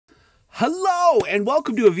Hello and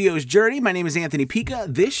welcome to A VO's Journey. My name is Anthony Pica.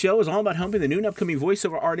 This show is all about helping the new and upcoming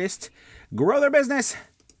voiceover artists grow their business,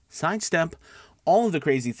 sidestep all of the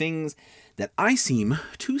crazy things that I seem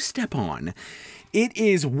to step on. It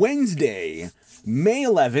is Wednesday, May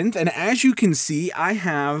 11th, and as you can see, I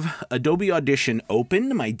have Adobe Audition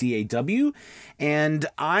open, my DAW, and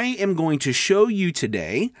I am going to show you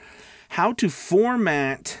today how to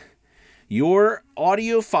format your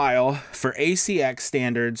audio file for ACX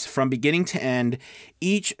standards from beginning to end,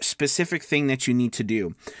 each specific thing that you need to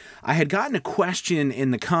do. I had gotten a question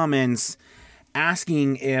in the comments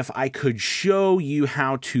asking if I could show you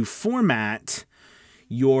how to format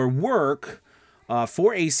your work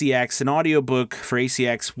for ACX, an audiobook for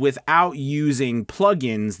ACX, without using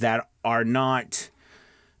plugins that are not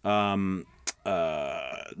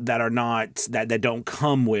that don't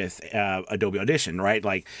come with Adobe Audition, right?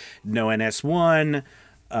 Like no NS1,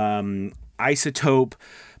 Isotope,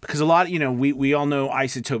 because a lot, we all know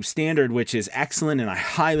Isotope Standard, which is excellent, and I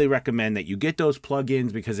highly recommend that you get those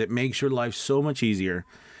plugins because it makes your life so much easier.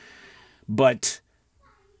 But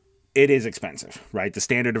it is expensive, right? The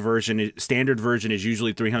standard version is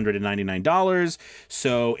usually $399,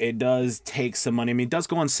 so it does take some money. I mean, it does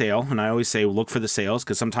go on sale, and I always say look for the sales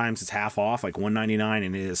because sometimes it's half off, like $199,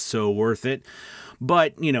 and it is so worth it.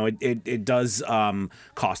 But it does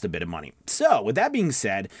cost a bit of money. So with that being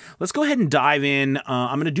said, let's go ahead and dive in.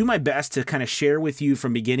 I'm going to do my best to kind of share with you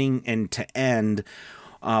from beginning and to end.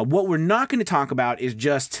 What we're not going to talk about is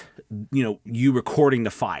just you recording the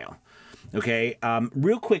file. Okay,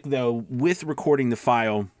 real quick though, with recording the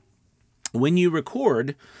file, when you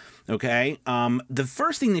record, okay, the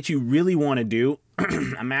first thing that you really want to do,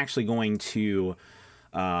 I'm actually going to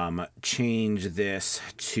change this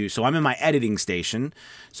to, so I'm in my editing station,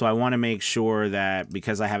 so I want to make sure that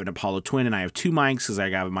because I have an Apollo Twin and I have two mics, because I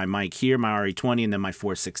got my mic here, my RE20, and then my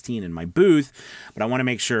 416 in my booth, but I want to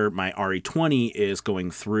make sure my RE20 is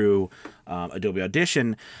going through Adobe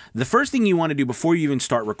Audition. The first thing you want to do before you even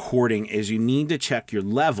start recording is you need to check your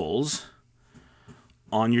levels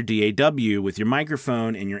on your DAW with your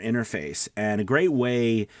microphone and your interface. And a great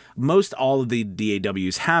way, most all of the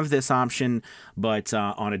DAWs have this option, but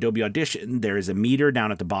on Adobe Audition, there is a meter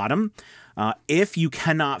down at the bottom. If you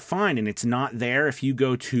cannot find, and it's not there, if you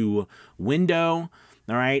go to Window,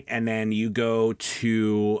 all right, and then you go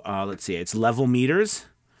to, let's see, it's level meters.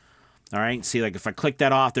 All right, see, like if I click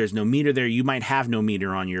that off, there's no meter there. You might have no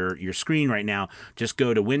meter on your screen right now. Just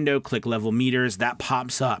go to Window, click Level Meters. That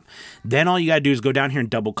pops up. Then all you got to do is go down here and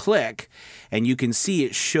double click, and you can see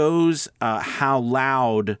it shows how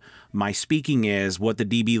loud my speaking is, what the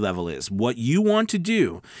dB level is. What you want to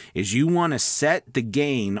do is you want to set the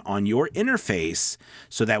gain on your interface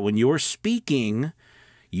so that when you're speaking,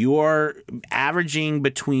 you are averaging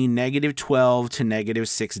between -12 to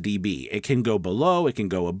 -6 dB. It can go below, it can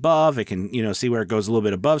go above, it can, see where it goes a little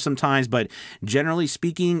bit above sometimes, but generally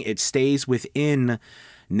speaking, it stays within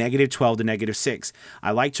 -12 to -6.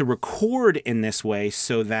 I like to record in this way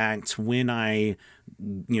so that when I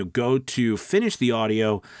go to finish the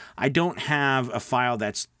audio, I don't have a file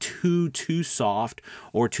that's too soft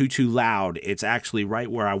or too loud. It's actually right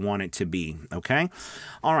where I want it to be, okay?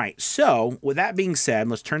 All right, so with that being said,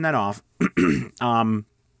 let's turn that off.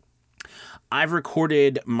 I've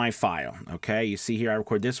recorded my file, okay? You see here, I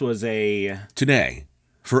record, this was a... Today,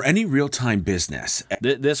 for any real-time business.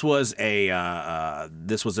 This was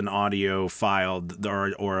an audio file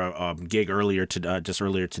or a gig earlier just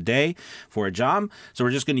earlier today for a job. So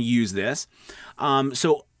we're just going to use this.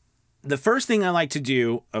 So the first thing I like to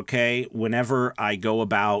do, okay, whenever I go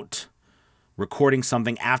about recording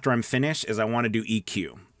something after I'm finished, is I want to do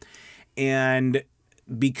EQ. And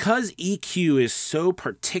because EQ is so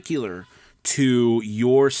particular to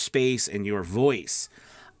your space and your voice,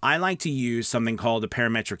 I like to use something called a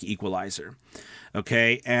parametric equalizer,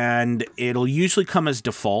 okay? And it'll usually come as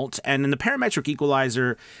default. And in the parametric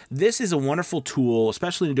equalizer, this is a wonderful tool,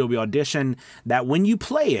 especially in Adobe Audition, that when you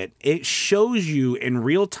play it, it shows you in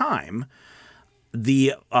real time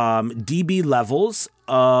the dB levels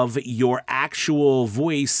of your actual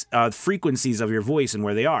voice, frequencies of your voice and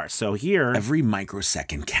where they are. So here... Every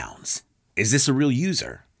microsecond counts. Is this a real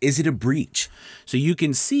user? Is it a breach? So you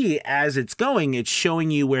can see as it's going, it's showing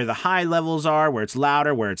you where the high levels are, where it's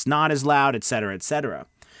louder, where it's not as loud, etc., etc.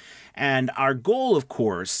 And our goal, of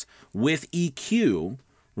course, with EQ,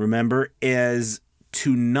 remember, is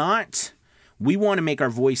to not... We want to make our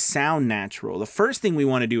voice sound natural. The first thing we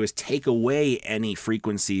want to do is take away any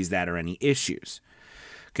frequencies that are any issues.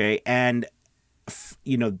 Okay, and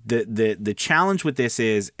the challenge with this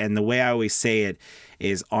is, and the way I always say it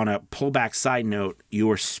is, on a pullback side note,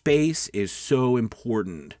 your space is so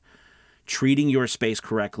important. treating your space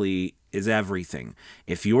correctly is everything.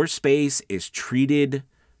 If your space is treated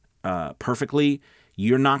perfectly,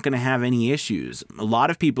 you're not going to have any issues. A lot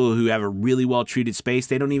of people who have a really well-treated space,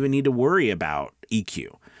 they don't even need to worry about EQ.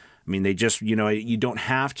 I mean, they just, you don't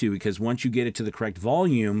have to, because once you get it to the correct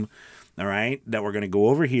volume, all right, that we're going to go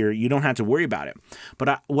over here, you don't have to worry about it.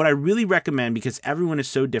 But what I really recommend, because everyone is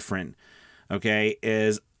so different, okay,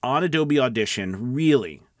 is on Adobe Audition,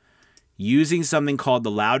 really using something called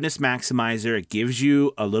the loudness maximizer. It gives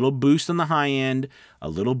you a little boost on the high end, a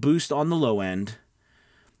little boost on the low end,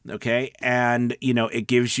 okay? And, it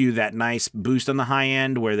gives you that nice boost on the high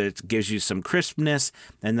end where it gives you some crispness,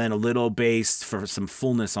 and then a little bass for some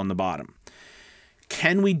fullness on the bottom.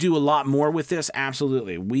 Can we do a lot more with this?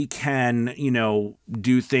 Absolutely. We can,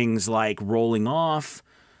 do things like rolling off,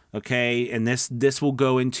 okay? And this will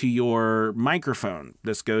go into your microphone.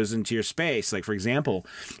 This goes into your space. Like, for example,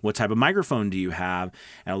 what type of microphone do you have?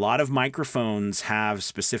 And a lot of microphones have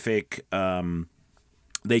specific,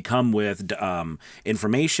 they come with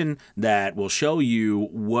information that will show you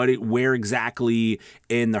where exactly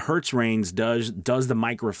in the hertz range does the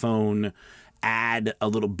microphone add a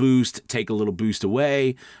little boost, take a little boost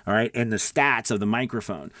away, all right, and the stats of the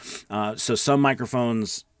microphone. So some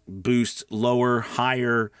microphones boost lower,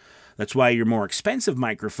 higher. That's why your more expensive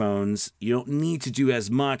microphones, you don't need to do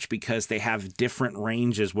as much because they have different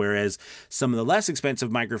ranges, whereas some of the less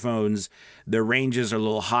expensive microphones, their ranges are a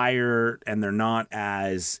little higher and they're not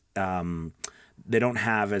as they don't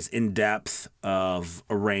have as in-depth of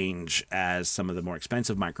a range as some of the more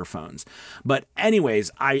expensive microphones. But anyways,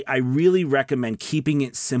 I really recommend keeping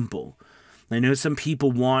it simple. I know some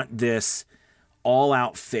people want this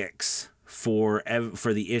all-out fix for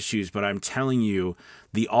the issues, but I'm telling you,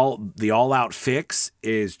 the all-out fix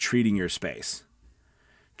is treating your space.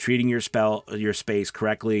 Treating your space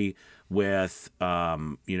correctly with,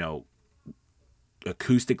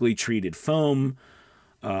 acoustically treated foam,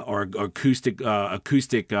 or acoustic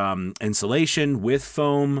insulation with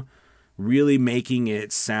foam, really making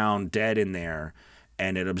it sound dead in there,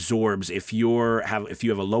 and it absorbs. If you have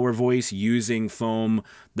a lower voice, using foam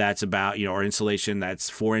that's about, or insulation that's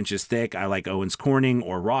 4 inches thick. I like Owens Corning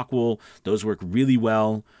or Rockwool. Those work really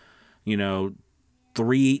well. 2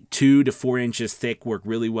 to 4 inches thick work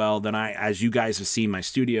really well. Then as you guys have seen my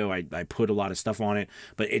studio, I put a lot of stuff on it,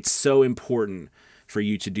 but it's so important for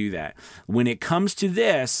you to do that. When it comes to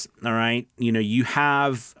this, all right, you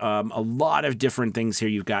have a lot of different things here.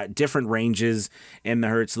 You've got different ranges in the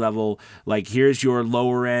hertz level. Like, here's your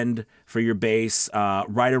lower end for your bass,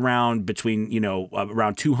 right around between,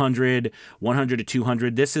 around 200, 100 to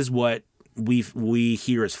 200. This is what we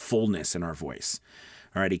hear as fullness in our voice.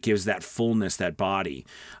 All right, it gives that fullness, that body.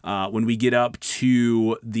 When we get up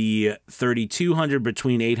to the 3200,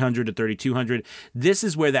 between 800 to 3200, this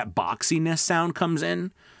is where that boxiness sound comes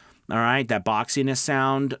in. All right, that boxiness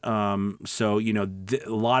sound. So, a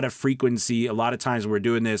lot of frequency, a lot of times when we're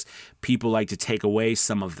doing this, people like to take away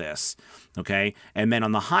some of this. Okay, and then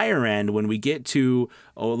on the higher end, when we get to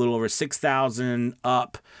a little over 6,000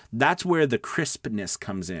 up, that's where the crispness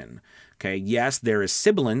comes in. Okay, yes, there is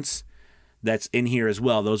sibilance that's in here as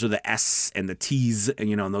well. Those are the S and the T's, and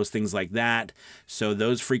and those things like that. So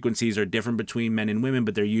those frequencies are different between men and women,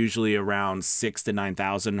 but they're usually around 6,000 to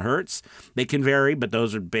 9,000 hertz. They can vary, but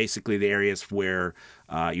those are basically the areas where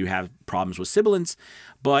you have problems with sibilance.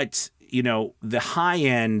 But the high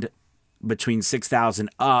end, between 6,000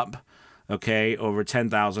 up, okay, over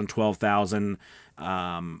 10,000, 12,000,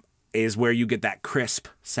 is where you get that crisp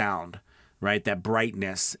sound. Right, that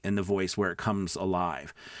brightness in the voice where it comes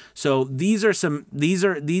alive. So these are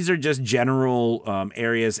just general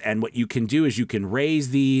areas, and what you can do is you can raise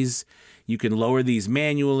these, you can lower these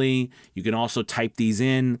manually, you can also type these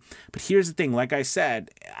in. But here's the thing, like I said,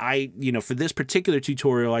 for this particular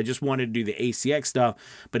tutorial, I just wanted to do the ACX stuff,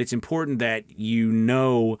 but it's important that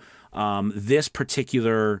this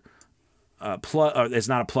particular it's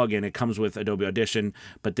not a plugin, it comes with Adobe Audition,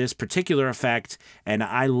 but this particular effect, and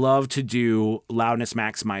I love to do loudness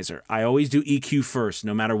maximizer. I always do EQ first,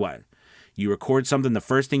 no matter what. You record something, the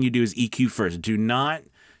first thing you do is EQ first. Do not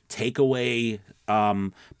take away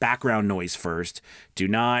background noise first. Do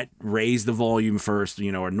not raise the volume first,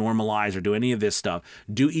 or normalize or do any of this stuff.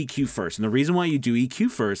 Do EQ first. And the reason why you do EQ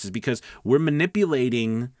first is because we're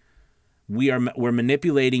manipulating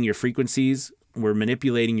your frequencies. We're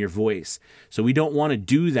manipulating your voice. So we don't want to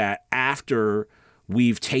do that after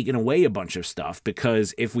we've taken away a bunch of stuff,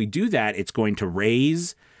 because if we do that, it's going to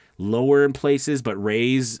lower in places, but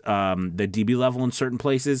raise the dB level in certain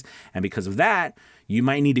places. And because of that, you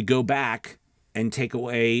might need to go back and take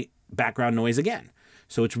away background noise again.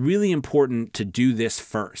 So it's really important to do this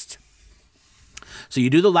first. So you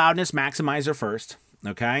do the loudness maximizer first,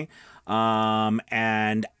 okay?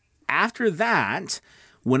 And after that,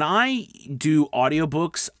 when I do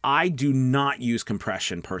audiobooks, I do not use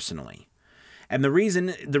compression personally. And the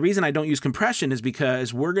reason I don't use compression is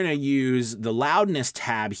because we're going to use the loudness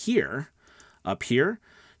tab here, up here,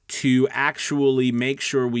 to actually make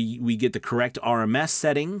sure we get the correct RMS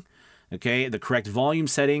setting, okay, the correct volume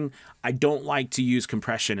setting. I don't like to use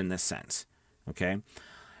compression in this sense, okay?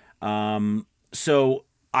 So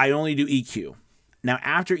I only do EQ. Now,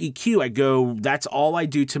 after EQ, that's all I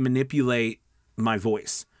do to manipulate my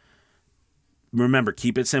voice. Remember,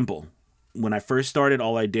 keep it simple. When I first started,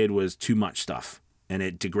 all I did was too much stuff, and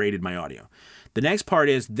it degraded my audio. The next part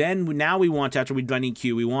is now we want to, after we've done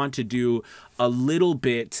EQ, we want to do a little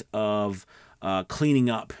bit of cleaning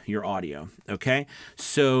up your audio, okay?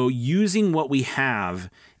 So using what we have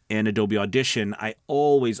in Adobe Audition, I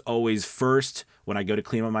always first, when I go to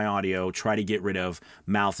clean up my audio, try to get rid of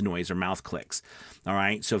mouth noise or mouth clicks, all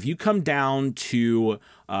right? So if you come down to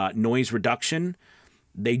noise reduction,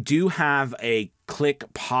 they do have a click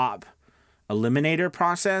pop eliminator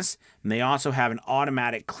process, and they also have an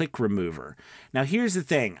automatic click remover. Now, here's the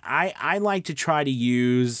thing. I like to try to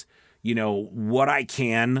use, what I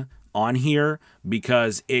can on here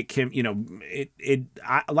because it can,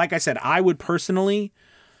 like I said, I would personally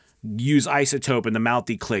use isotope and the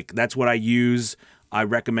mouthy click. That's what I use. I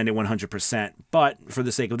recommend it 100%. But for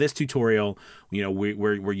the sake of this tutorial,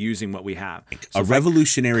 we're using what we have. So a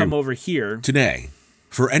revolutionary come over here today.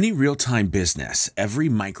 For any real-time business, every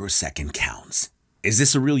microsecond counts. Is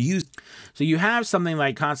this a real use? So you have something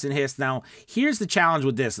like constant hiss. Now, here's the challenge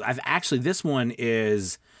with this. This one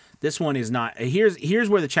is not. Here's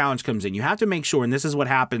where the challenge comes in. You have to make sure, and this is what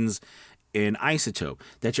happens in isotope,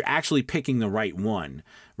 that you're actually picking the right one,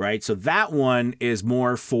 right? So that one is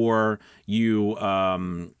more for you.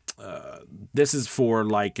 This is for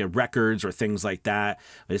like records or things like that.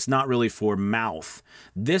 But it's not really for mouth.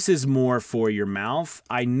 This is more for your mouth.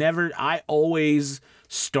 I always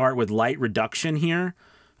start with light reduction here,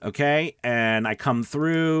 okay? And I come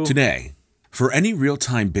through. Today, for any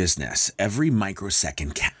real-time business, every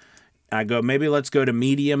microsecond counts. I go, maybe let's go to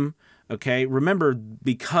medium, okay? Remember,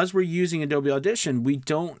 because we're using Adobe Audition, we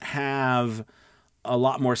don't have a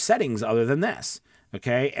lot more settings other than this.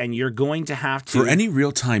 Okay, and you're going to have to... For any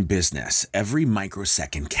real-time business, every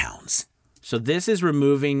microsecond counts. So this is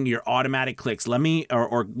removing your automatic clicks. Let me,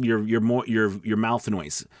 or your mouth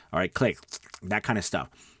noise. All right, click, that kind of stuff.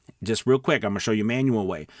 Just real quick, I'm gonna show you a manual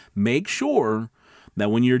way. Make sure that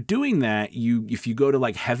when you're doing that, if you go to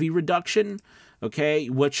like heavy reduction, okay,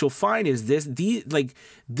 what you'll find is this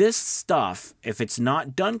stuff, if it's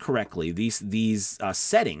not done correctly, these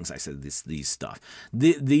settings, I said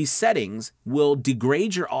these settings will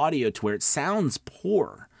degrade your audio to where it sounds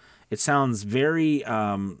poor. It sounds very,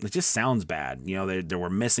 it just sounds bad. There were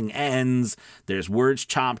missing ends. There's words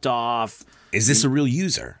chopped off. Is this a real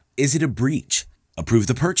user? Is it a breach? Approve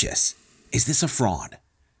the purchase. Is this a fraud?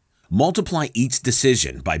 Multiply each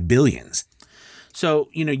decision by billions. So,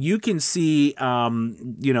 you can see,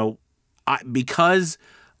 because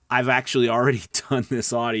I've actually already done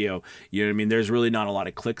this audio, there's really not a lot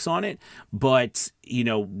of clicks on it. But,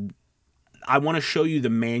 I want to show you the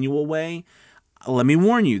manual way. Let me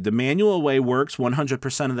warn you, the manual way works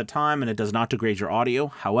 100% of the time, and it does not degrade your audio.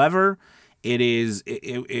 However, when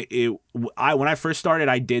I first started,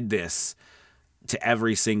 I did this to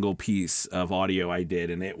every single piece of audio I did,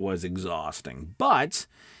 and it was exhausting. But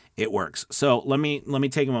it works. So let me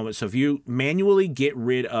take a moment. So if you manually get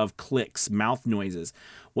rid of clicks, mouth noises,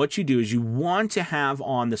 what you do is you want to have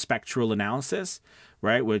on the spectral analysis,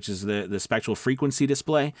 right, which is the spectral frequency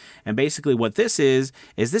display. And basically what this is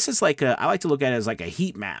like I like to look at it as like a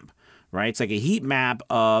heat map, right? It's like a heat map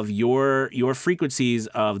of your frequencies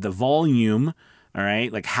of the volume, all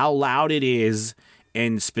right, like how loud it is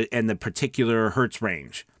in the particular hertz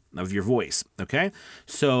range of your voice, okay?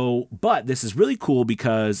 So, but this is really cool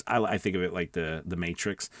because I think of it like the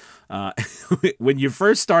Matrix. When you're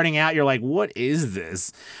first starting out, you're like, what is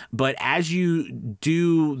this? But as you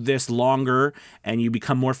do this longer and you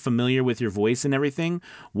become more familiar with your voice and everything,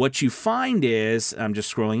 what you find is, I'm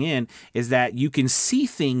just scrolling in, is that you can see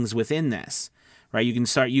things within this. Right, you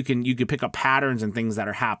can pick up patterns and things that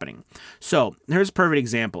are happening. So here's a perfect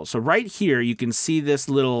example. So right here, you can see this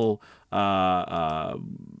little, I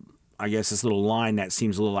guess this little line that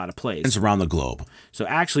seems a little out of place. It's around the globe. So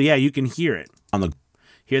actually, yeah, you can hear it.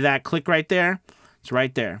 Hear that click right there? It's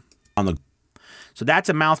right there. So that's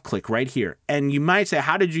a mouth click right here. And you might say,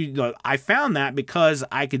 how did you? I found that because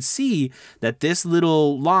I could see that this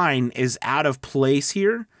little line is out of place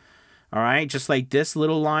here. All right, just like this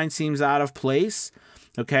little line seems out of place.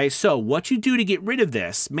 Okay, so what you do to get rid of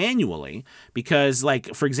this manually, because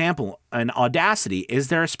like, for example, in Audacity, is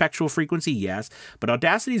there a spectral frequency? Yes, but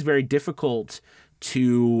Audacity is very difficult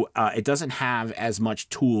to, it doesn't have as much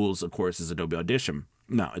tools, of course, as Adobe Audition.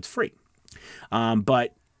 No, it's free.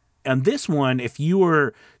 But on this one, if you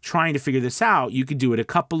were trying to figure this out, you could do it a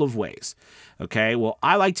couple of ways. Okay, well,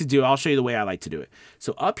 I'll show you the way I like to do it.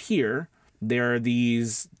 So up here, there are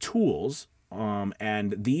these tools.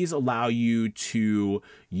 And these allow you to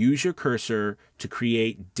use your cursor to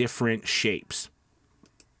create different shapes.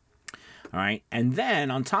 All right. And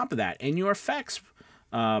then on top of that, in your effects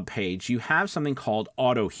page, you have something called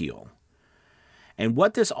Auto Heal. And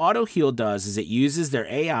what this Auto Heal does is it uses their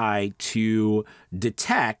AI to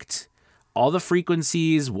detect all the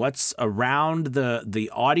frequencies, what's around the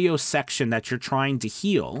audio section that you're trying to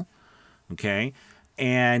heal. Okay.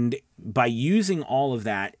 And by using all of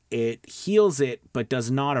that, it heals it, but does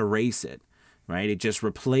not erase it, right? It just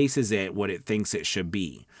replaces it what it thinks it should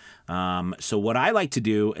be. So what I like to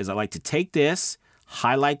do is I like to take this,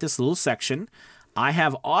 highlight this little section. I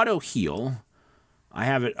have auto heal. I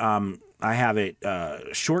have it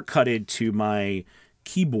shortcutted to my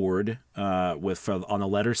keyboard on the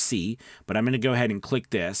letter C, but I'm going to go ahead and click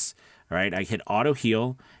this. All right, I hit auto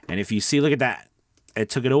heal, and if you see, look at that, it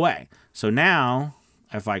took it away. So now,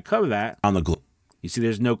 if I cover that On the you see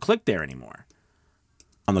there's no click there anymore.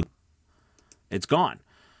 It's gone.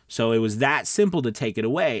 So it was that simple to take it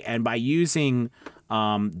away. And by using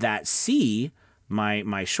that C,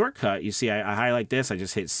 my shortcut, you see I highlight this, I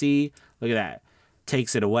just hit C, look at that,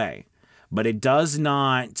 takes it away. But it does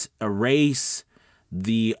not erase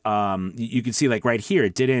the, you can see like right here,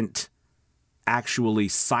 it didn't actually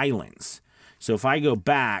silence. So if I go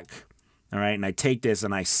back, all right, and I take this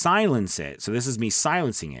and I silence it. So this is me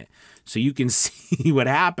silencing it. So you can see what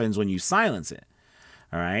happens when you silence it.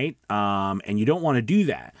 All right. And you don't want to do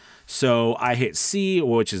that. So I hit C,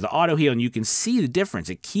 which is the auto heal, and you can see the difference.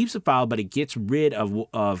 It keeps a file, but it gets rid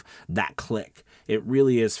of that click. It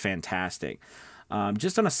really is fantastic.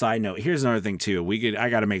 Just on a side note, here's another thing too. I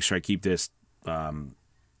got to make sure I keep this,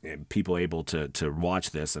 people able to watch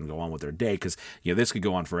this and go on with their day, because this could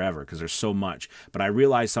go on forever because there's so much. But I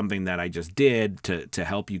realized something that I just did to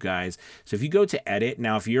help you guys. So if you go to edit,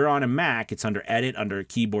 now if you're on a Mac, it's under edit under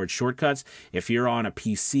keyboard shortcuts. If you're on a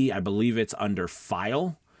PC, I believe it's under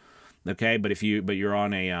file. Okay, but you're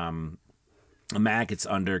on a Mac, it's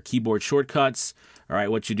under keyboard shortcuts. All right,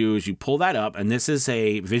 what you do is you pull that up, and this is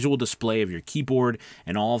a visual display of your keyboard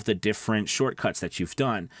and all of the different shortcuts that you've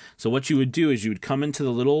done. So what you would do is you would come into the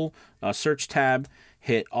little search tab,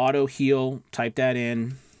 hit auto heal, type that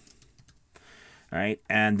in. All right,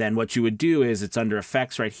 and then what you would do is it's under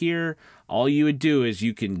effects right here. All you would do is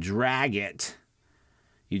you can drag it.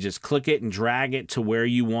 You just click it and drag it to where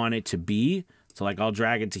you want it to be. So like I'll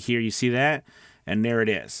drag it to here, you see that? And there it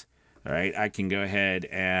is. All right, I can go ahead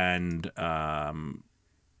and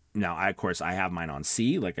now of course I have mine on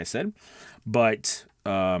C, like I said, but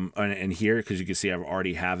and here, because you can see I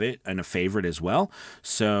already have it in a favorite as well.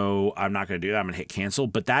 So I'm not going to do that. I'm going to hit cancel.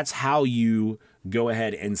 But that's how you go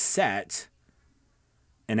ahead and set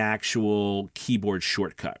an actual keyboard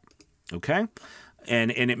shortcut. Okay,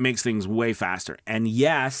 and it makes things way faster. And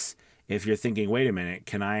yes, if you're thinking, wait a minute,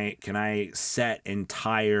 can I set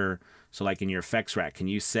entire, so like in your effects rack, can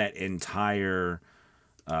you set entire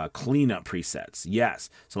cleanup presets? Yes.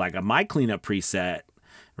 So like my cleanup preset,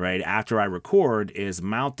 right, after I record is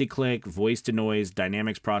mouth declick, voice to noise,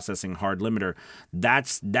 dynamics processing, hard limiter.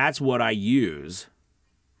 That's what I use.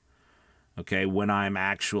 Okay, when I'm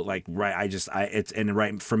actual, like, right,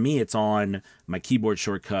 for me, it's on my keyboard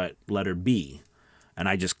shortcut letter B. And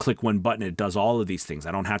I just click one button, it does all of these things.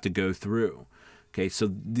 I don't have to go through. Okay, so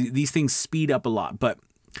these things speed up a lot. But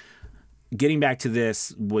getting back to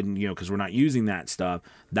this, because we're not using that stuff,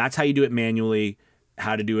 that's how you do it manually.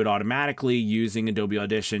 How to do it automatically using Adobe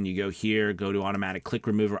Audition. You go here, go to automatic click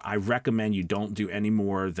remover. I recommend you don't do any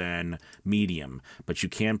more than medium, but you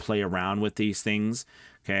can play around with these things,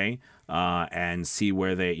 okay, and see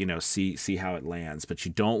where they, see how it lands. But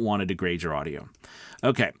you don't want to degrade your audio.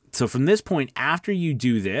 Okay, so from this point, after you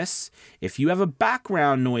do this, if you have a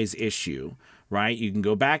background noise issue, right, you can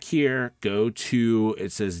go back here, go to,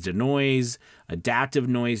 it says denoise, adaptive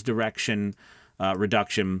noise reduction.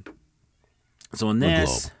 So in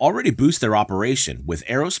this, already boost their operation with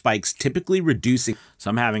arrow spikes typically reducing. So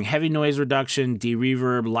I'm having heavy noise reduction,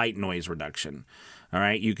 de-reverb, light noise reduction. All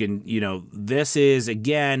right, you can, this is,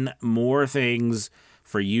 again, more things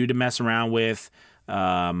for you to mess around with.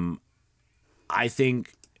 I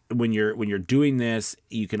think when you're doing this,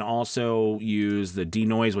 you can also use the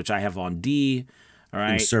denoise, which I have on D. All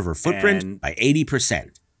right. Server footprint by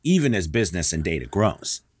 80%, even as business and data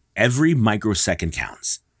grows. Every microsecond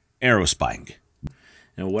counts. Aerospike.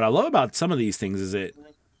 And what I love about some of these things is it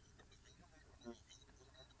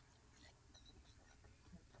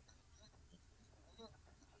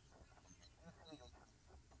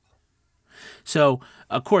so,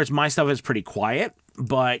 of course, my stuff is pretty quiet,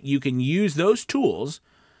 but you can use those tools,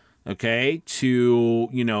 okay, to,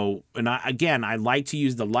 you know, and I like to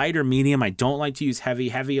use the lighter medium. I don't like to use heavy.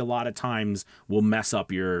 Heavy a lot of times will mess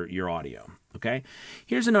up your audio, okay?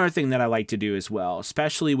 Here's another thing that I like to do as well,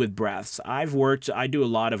 especially with breaths. I do a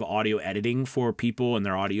lot of audio editing for people in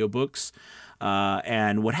their audiobooks,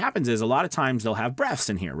 and what happens is a lot of times they'll have breaths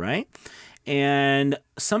in here, right? And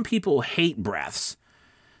some people hate breaths.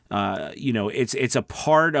 You know, it's a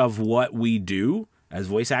part of what we do as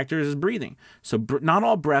voice actors is breathing. So not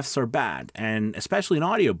all breaths are bad. And especially in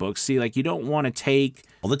audiobooks, see, like you don't want to take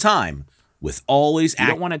all the time with always. You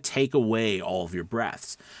don't want to take away all of your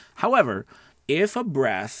breaths. However, if a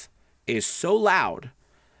breath is so loud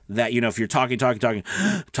that, you know, if you're talking,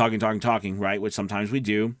 right, which sometimes we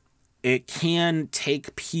do, it can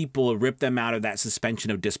take people, rip them out of that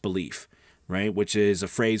suspension of disbelief. Right, which is a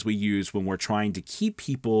phrase we use when we're trying to keep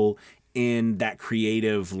people in that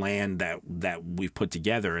creative land that we've put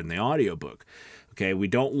together in the audiobook. Okay, we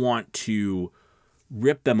don't want to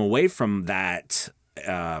rip them away from that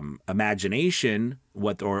imagination,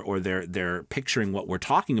 or they're picturing what we're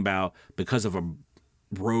talking about because of a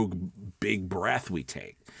rogue big breath we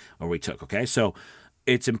took. Okay, so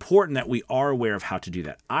it's important that we are aware of how to do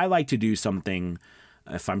that. I like to do something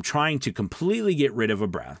if I'm trying to completely get rid of a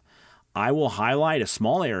breath. I will highlight a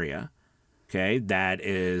small area, okay, that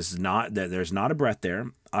there's not a breath there.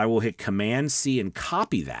 I will hit Command C and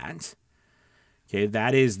copy that. Okay,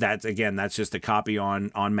 that's just a copy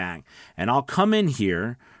on Mac. And I'll come in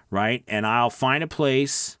here, right, and I'll find a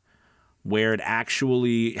place where it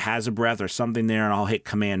actually has a breath or something there, and I'll hit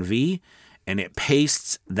Command V, and it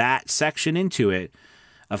pastes that section into it,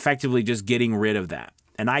 effectively just getting rid of that.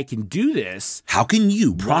 And I can do this. How can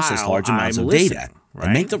you process large amounts of data? Right?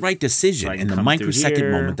 And make the right decision in the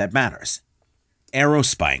microsecond moment that matters?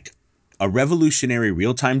 Aerospike, a revolutionary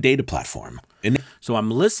real-time data platform. So I'm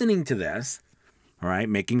listening to this, all right,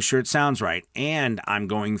 making sure it sounds right, and I'm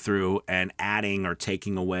going through and adding or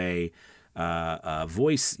taking away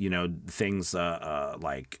voice, you know, things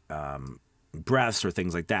like breaths or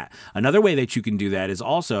things like that. Another way that you can do that is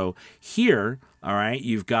also here. All right,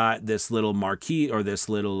 you've got this little marquee or this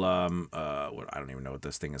little I don't even know what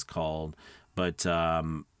this thing is called, but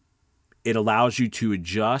it allows you to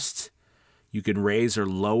adjust. You can raise or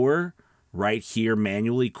lower right here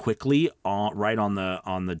manually, quickly, right on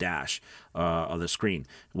the dash of the screen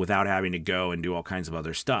without having to go and do all kinds of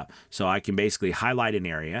other stuff. So I can basically highlight an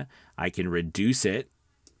area. I can reduce it,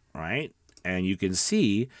 right? And you can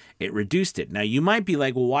see it reduced it. Now, you might be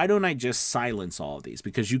like, well, why don't I just silence all of these?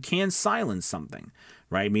 Because you can silence something,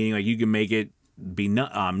 right? Meaning like you can make it be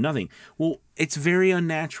nothing. Well, it's very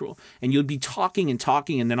unnatural. And you'll be talking and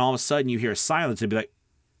talking, and then all of a sudden you hear silence and be like,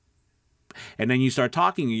 and then you start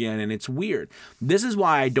talking again, and it's weird. This is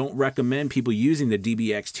why I don't recommend people using the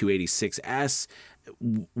DBX286S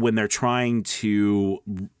when they're trying to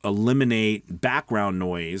eliminate background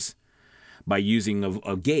noise by using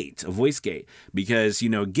a gate, a voice gate. Because, you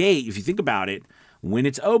know, gate, if you think about it, when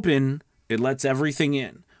it's open, it lets everything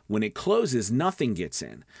in. When it closes, nothing gets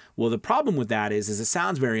in. Well, the problem with that is it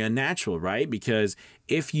sounds very unnatural, right? Because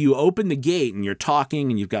if you open the gate and you're talking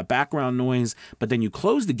and you've got background noise, but then you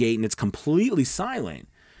close the gate and it's completely silent,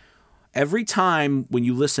 every time when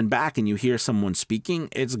you listen back and you hear someone speaking,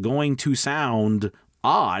 it's going to sound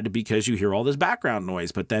odd because you hear all this background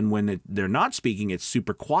noise. But then when they're not speaking, it's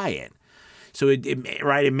super quiet. So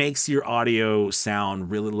it makes your audio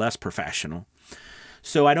sound really less professional.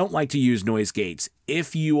 So I don't like to use noise gates.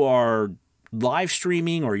 If you are live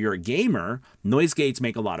streaming or you're a gamer, noise gates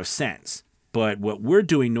make a lot of sense. But what we're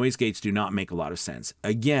doing, noise gates do not make a lot of sense.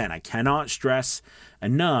 Again, I cannot stress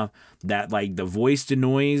enough that like the voice to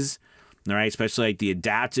noise, all right, especially like the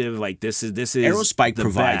adaptive, like this is Aerospike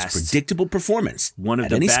provides predictable performance. One of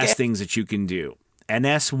the best things that you can do.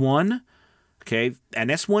 NS1, okay,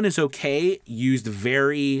 NS1 is okay, used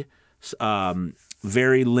very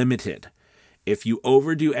limited. If you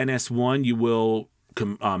overdo NS1, you will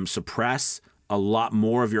suppress a lot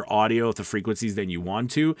more of your audio at the frequencies than you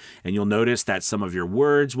want to, and you'll notice that some of your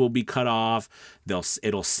words will be cut off.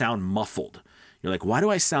 It'll sound muffled. You're like, why do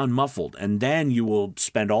I sound muffled? And then you will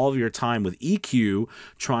spend all of your time with EQ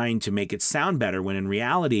trying to make it sound better, when in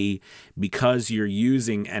reality, because you're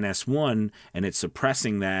using NS1 and it's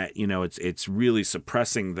suppressing that, you know, it's really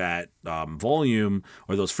suppressing that volume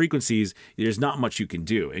or those frequencies, there's not much you can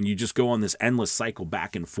do. And you just go on this endless cycle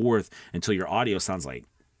back and forth until your audio sounds like,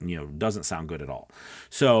 you know, doesn't sound good at all.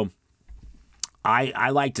 So I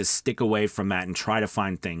like to stick away from that and try to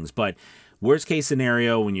find things. But worst case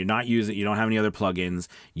scenario, when you're not using, you don't have any other plugins,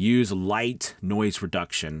 use light noise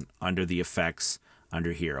reduction under the effects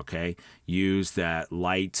under here, okay? Use that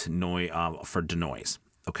light noise for denoise,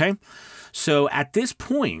 okay? So at this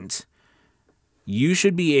point, you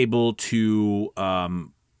should be able to,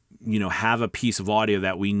 you know, have a piece of audio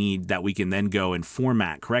that we need that we can then go and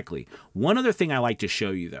format correctly. One other thing I like to show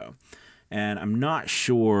you, though, and I'm not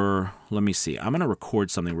sure, let me see. I'm going to record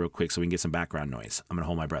something real quick so we can get some background noise. I'm going to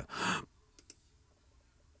hold my breath.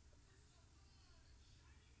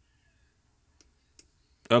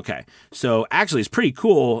 Okay, so actually it's pretty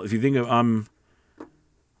cool if you think of,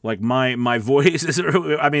 like my voice is,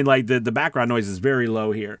 I mean, like the background noise is very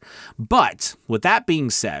low here. But with that being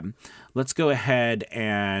said, let's go ahead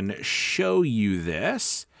and show you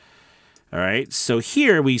this. All right, so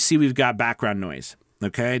here we see we've got background noise.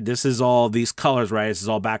 Okay, this is all these colors, right? This is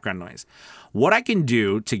all background noise. What I can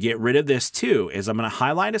do to get rid of this too is I'm going to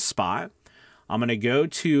highlight a spot. I'm going to go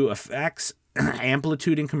to Effects,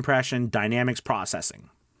 Amplitude and Compression, Dynamics Processing.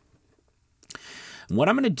 What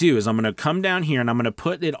I'm going to do is I'm going to come down here and I'm going to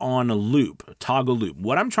put it on a loop, a toggle loop.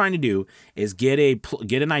 What I'm trying to do is get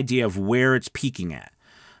an idea of where it's peaking at.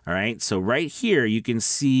 All right, so right here you can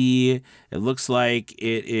see it looks like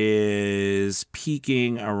it is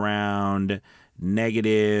peaking around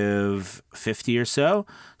 -50 or so.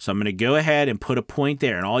 So I'm going to go ahead and put a point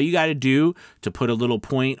there. And all you got to do to put a little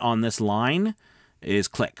point on this line is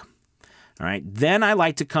click. All right, then I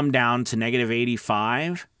like to come down to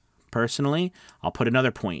 -85. Personally, I'll put another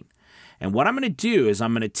point. And what I'm going to do is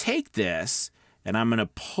I'm going to take this and I'm going to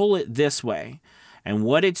pull it this way. And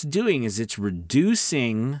what it's doing is it's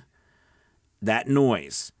reducing that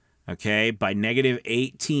noise, okay, by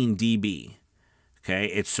 -18 dB. Okay,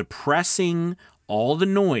 it's suppressing all the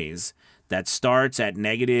noise that starts at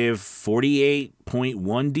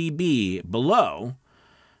 -48.1 dB below,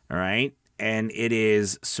 all right, and it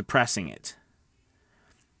is suppressing it.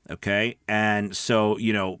 Okay, and so,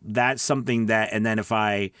 you know, that's something that, and then if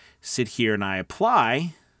I sit here and I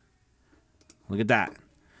apply, look at that.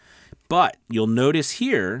 But you'll notice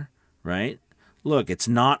here, right, look, it's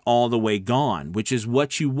not all the way gone, which is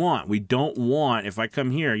what you want. We don't want, if I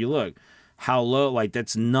come here, you look, how low, like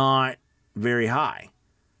that's not very high.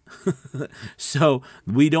 So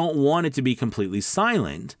we don't want it to be completely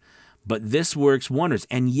silent, but this works wonders.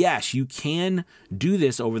 And yes, you can do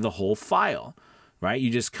this over the whole file, right? You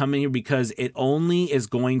just come in here because it only is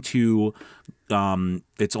going to,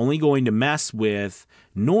 it's only going to mess with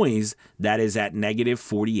noise that is at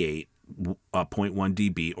 -48.1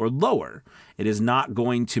 dB or lower. It is not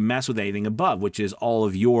going to mess with anything above, which is all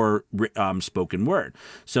of your spoken word.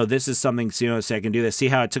 So this is something, so, you know, so I can do this. See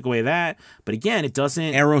how it took away that? But again, it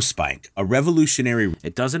doesn't... Aerospike, a revolutionary...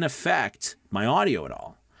 It doesn't affect my audio at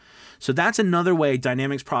all. So that's another way,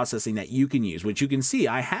 dynamics processing, that you can use, which you can see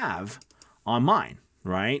I have on mine,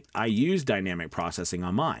 right? I use dynamic processing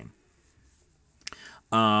on mine.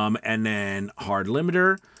 And then hard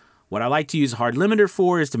limiter. What I like to use hard limiter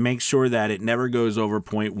for is to make sure that it never goes over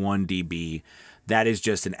 0.1 dB. That is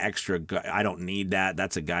just an extra, I don't need that.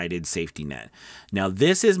 That's a guided safety net. Now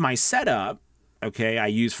this is my setup, okay, I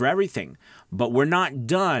use for everything, but we're not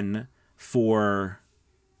done for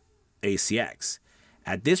ACX.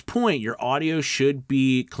 At this point, your audio should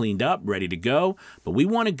be cleaned up, ready to go, but we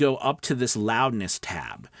want to go up to this loudness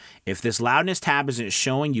tab. If this loudness tab isn't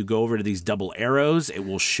showing, you go over to these double arrows, it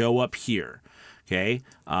will show up here. Okay,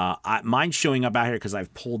 mine's showing up out here because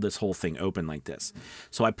I've pulled this whole thing open like this.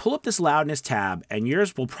 So I pull up this loudness tab, and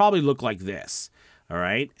yours will probably look like this. All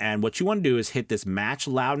right, and what you want to do is hit this match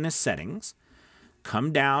loudness settings,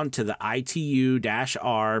 come down to the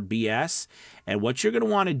ITU-R BS, and what you're going to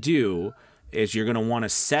want to do is you're going to want to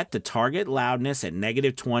set the target loudness at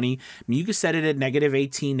 -20. I mean, you can set it at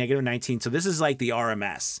 -18, -19. So this is like the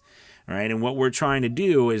RMS. All right, and what we're trying to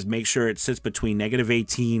do is make sure it sits between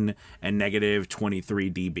 -18 and -23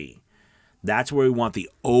 dB. That's where we want the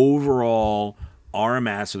overall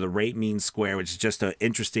RMS, or the rate mean square, which is just an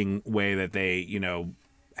interesting way that they, you know,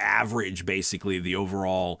 average basically the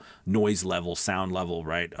overall noise level, sound level,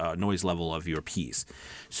 right? Noise level of your piece.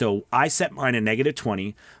 So I set mine at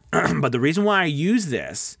 -20, but the reason why I use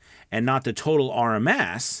this and not the total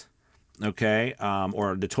RMS, okay,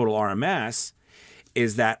 or the total RMS,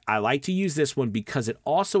 is that I like to use this one because it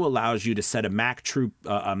also allows you to set a max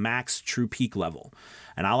true peak level.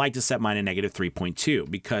 And I like to set mine at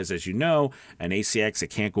 -3.2 because, as you know, an ACX, it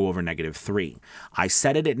can't go over -3. I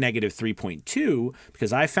set it at -3.2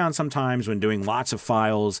 because I found sometimes when doing lots of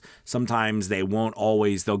files, sometimes they won't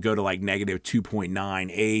always, they'll go to like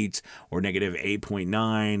 -2.98 or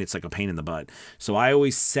 -8.9. It's like a pain in the butt. So I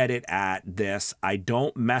always set it at this. I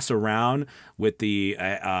don't mess around with the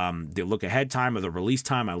look ahead time or the release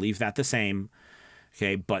time. I leave that the same.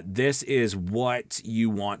 Okay, but this is what you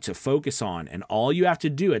want to focus on. And all you have to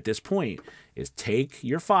do at this point is take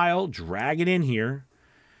your file, drag it in here,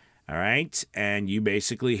 all right, and you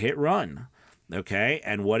basically hit run, okay?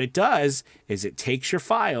 And what it does is it takes your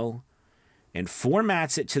file and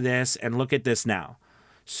formats it to this, and look at this now.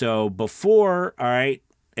 So before, all right,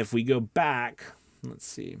 if we go back, let's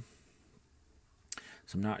see.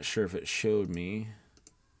 So I'm not sure if it showed me.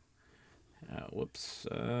 Whoops.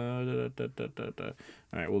 All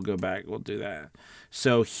right, we'll go back. We'll do that.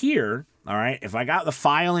 So here, all right, if I got the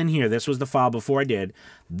file in here, this was the file before I did.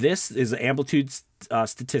 This is the amplitude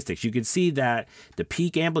statistics. You can see that the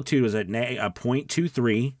peak amplitude was at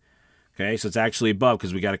 0.23. Okay, so it's actually above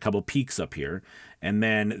because we got a couple peaks up here. And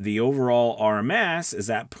then the overall RMS is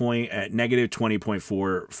at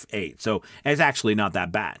 -20.48. So it's actually not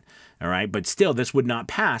that bad. All right, but still, this would not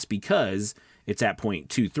pass because it's at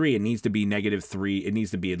 0.23. It needs to be -3. It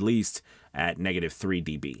needs to be at least at -3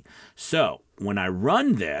 dB. So when I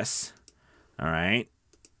run this, all right,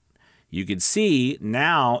 you can see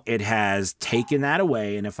now it has taken that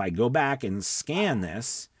away. And if I go back and scan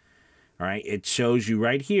this, all right, it shows you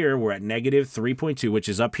right here, we're at -3.2, which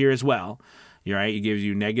is up here as well. All right, it gives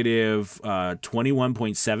you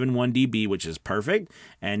 -21.71 dB, which is perfect,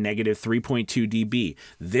 and -3.2 dB.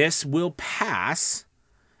 This will pass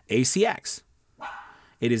ACX.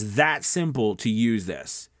 It is that simple to use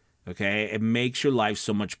this, okay? It makes your life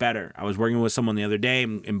so much better. I was working with someone the other day,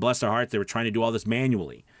 and bless their hearts, they were trying to do all this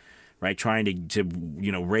manually, right? Trying to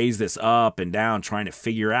you know, raise this up and down, trying to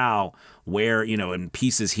figure out where, you know, and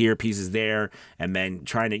pieces here, pieces there, and then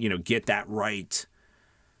trying to, you know, get that right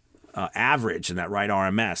average and that right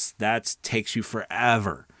RMS. That takes you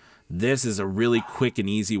forever. This is a really quick and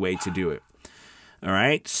easy way to do it. All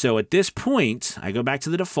right, so at this point, I go back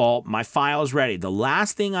to the default. My file is ready. The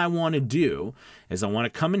last thing I want to do is I want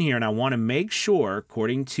to come in here and I want to make sure,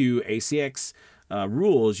 according to ACX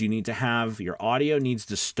rules, you need to have your audio needs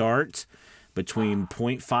to start between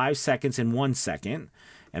 0.5 seconds and 1 second.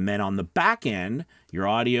 And then on the back end, your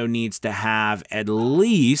audio needs to have at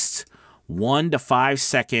least 1 to 5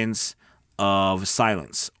 seconds of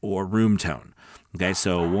silence or room tone. Okay,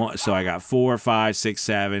 so I got 4, 5, 6,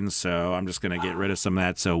 7. So I'm just gonna get rid of some of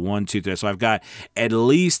that. So 1, 2, 3. So I've got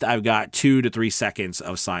 2 to 3 seconds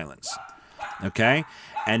of silence. Okay,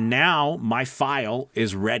 and now my file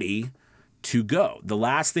is ready to go. The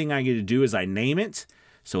last thing I get to do is I name it.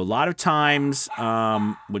 So a lot of times,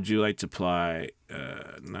 would you like to apply?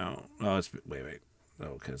 No. Oh, it's wait.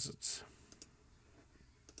 Oh, because it's.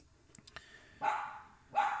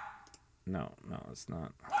 No, it's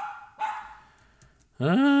not.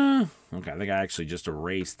 Okay, I think I actually just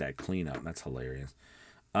erased that cleanup. That's hilarious.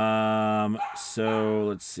 So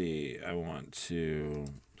let's see. I want to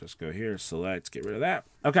just go here, select, get rid of that.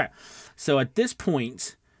 Okay, so at this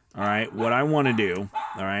point, all right, what I want to do,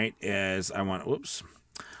 all right, is I want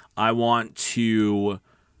to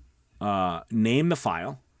name the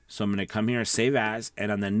file. So I'm going to come here, save as,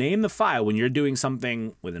 and on the name the file, when you're doing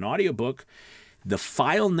something with an audiobook, the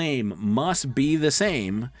file name must be the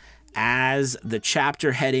same as the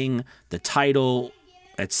chapter heading, the title,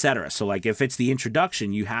 etc. So like if it's the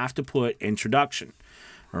introduction, you have to put introduction.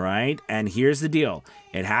 All right. And here's the deal.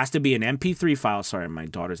 It has to be an MP3 file. Sorry, my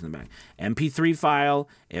daughter's in the back. MP3 file.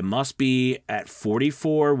 It must be at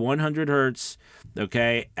 100 hertz.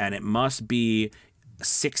 Okay. And it must be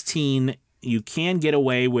 16. You can get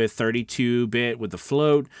away with 32-bit with the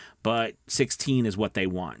float, but 16 is what they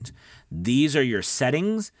want. These are your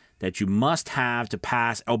settings that you must have to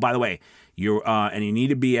pass. Oh, by the way, and you need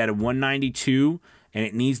to be at a 192, and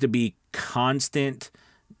it needs to be constant.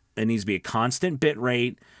 It needs to be a constant bit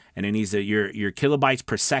rate, and it needs to, your kilobytes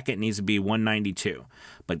per second needs to be 192.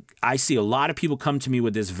 But I see a lot of people come to me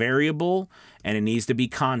with this variable, and it needs to be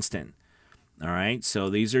constant. All right,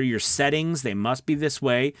 so these are your settings. They must be this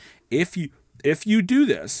way. If you do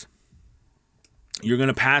this, you're going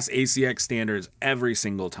to pass ACX standards every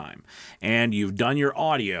single time. And you've done your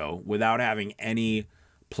audio without having any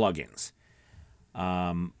plugins.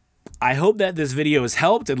 I hope that this video has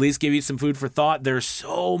helped, at least give you some food for thought. There's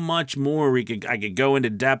so much more I could go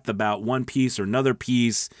into depth about one piece or another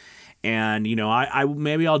piece. And, you know, I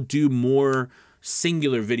maybe I'll do more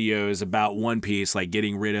singular videos about one piece, like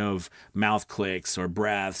getting rid of mouth clicks or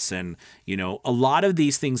breaths. And, you know, a lot of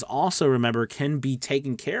these things also, remember, can be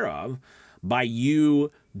taken care of by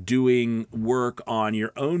you doing work on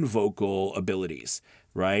your own vocal abilities,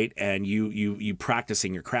 right? And you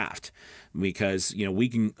practicing your craft, because, you know, we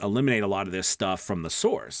can eliminate a lot of this stuff from the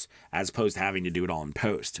source as opposed to having to do it all in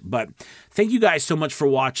post. But thank you guys so much for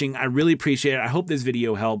watching. I really appreciate it. I hope this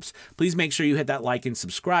video helps. Please make sure you hit that like and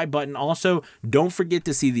subscribe button. Also, don't forget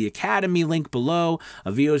to see the Academy link below,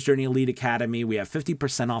 Avio's Journey Elite Academy. We have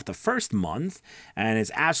 50% off the first month, and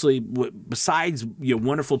it's absolutely, besides, you know,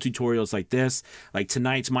 wonderful tutorials like this, like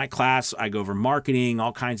tonight's my class, I go over marketing,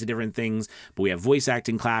 all kinds of different things, but we have voice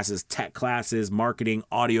acting classes, tech classes, marketing,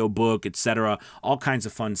 audiobook, etc., all kinds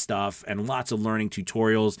of fun stuff, and lots of learning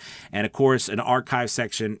tutorials, and of course an archive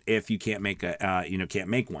section if you can't make a can't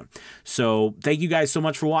make one. So thank you guys so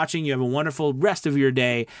much for watching. You have a wonderful rest of your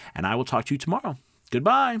day, and I will talk to you tomorrow.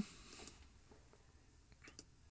 Goodbye.